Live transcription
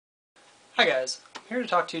Hi guys, I'm here to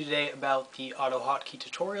talk to you today about the AutoHotkey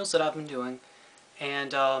tutorials that I've been doing,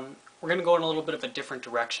 and we're going to go in a little bit of a different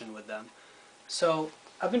direction with them. So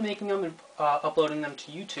I've been making them and uploading them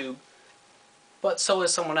to YouTube, but so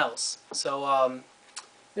is someone else. So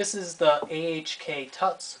this is the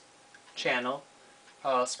ahkTuts channel,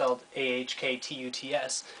 spelled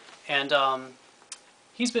ahkTuts, and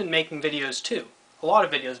he's been making videos too, a lot of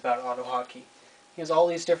videos about AutoHotkey. He has all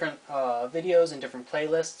these different videos and different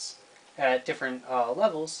playlists at different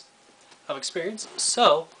levels of experience.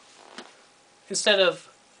 So instead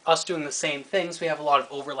of us doing the same things, we have a lot of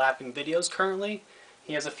overlapping videos currently.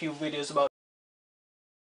 He has a few videos about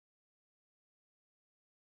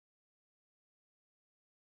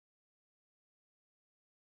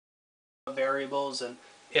variables and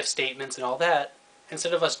if statements and all that.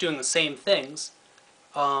 Instead of us doing the same things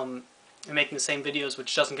and making the same videos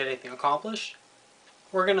which doesn't get anything accomplished,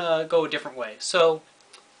 we're going to go a different way. So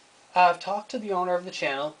I've talked to the owner of the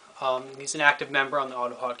channel. He's an active member on the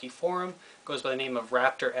AutoHotkey forum, goes by the name of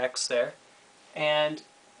RaptorX there. And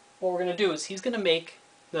what we're going to do is he's going to make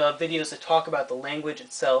the videos that talk about the language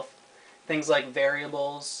itself, things like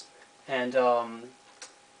variables and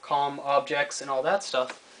COM objects and all that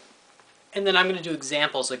stuff. And then I'm going to do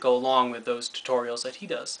examples that go along with those tutorials that he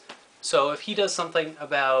does. So if he does something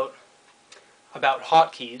about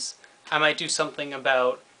hotkeys, I might do something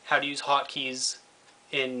about how to use hotkeys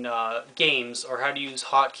in games, or how to use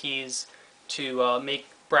hotkeys to make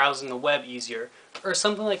browsing the web easier, or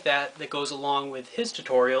something like that that goes along with his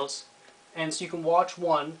tutorials. And so you can watch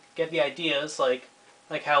one, get the ideas like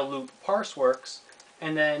how loop parse works,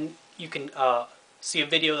 and then you can see a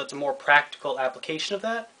video that's a more practical application of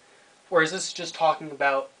that. Whereas this is just talking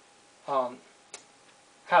about how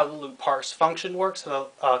the loop parse function works, how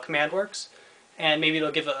the command works, and maybe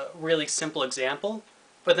it'll give a really simple example.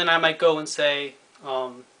 But then I might go and say,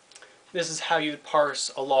 this is how you'd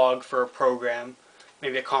parse a log for a program,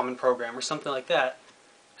 maybe a common program or something like that.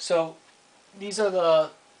 So these are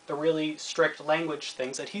the really strict language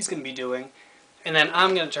things that he's going to be doing, and then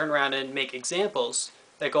I'm going to turn around and make examples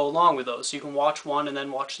that go along with those. So you can watch one and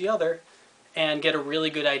then watch the other and get a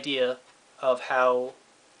really good idea of how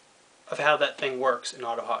that thing works in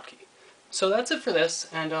AutoHotkey. So that's it for this,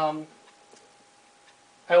 and I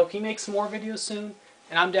hope he makes some more videos soon,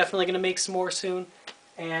 and I'm definitely going to make some more soon,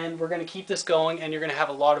 and we're going to keep this going, and you're going to have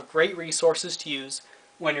a lot of great resources to use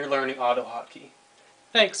when you're learning AutoHotkey.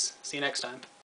 Thanks. See you next time.